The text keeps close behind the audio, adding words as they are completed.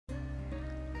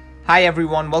Hi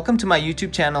everyone, welcome to my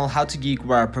YouTube channel How to Geek,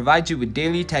 where I provide you with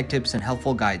daily tech tips and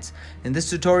helpful guides. In this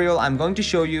tutorial, I'm going to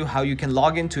show you how you can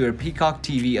log into your Peacock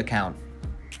TV account.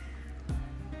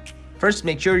 First,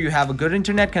 make sure you have a good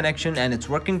internet connection and it's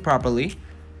working properly.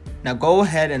 Now go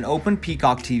ahead and open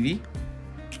Peacock TV.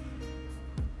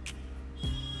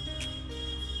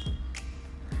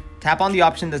 Tap on the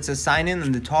option that says sign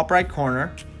in the top right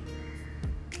corner.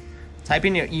 Type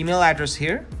in your email address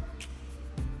here.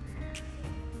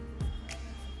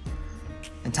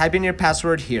 And type in your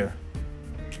password here.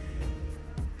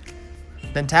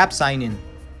 Then tap sign in.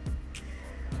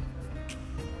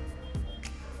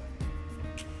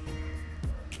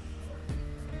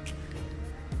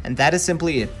 And that is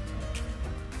simply it.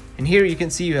 And here you can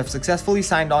see you have successfully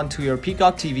signed on to your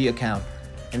Peacock TV account.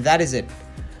 And that is it.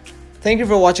 Thank you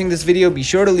for watching this video. Be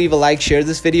sure to leave a like, share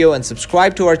this video, and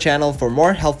subscribe to our channel for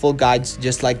more helpful guides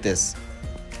just like this.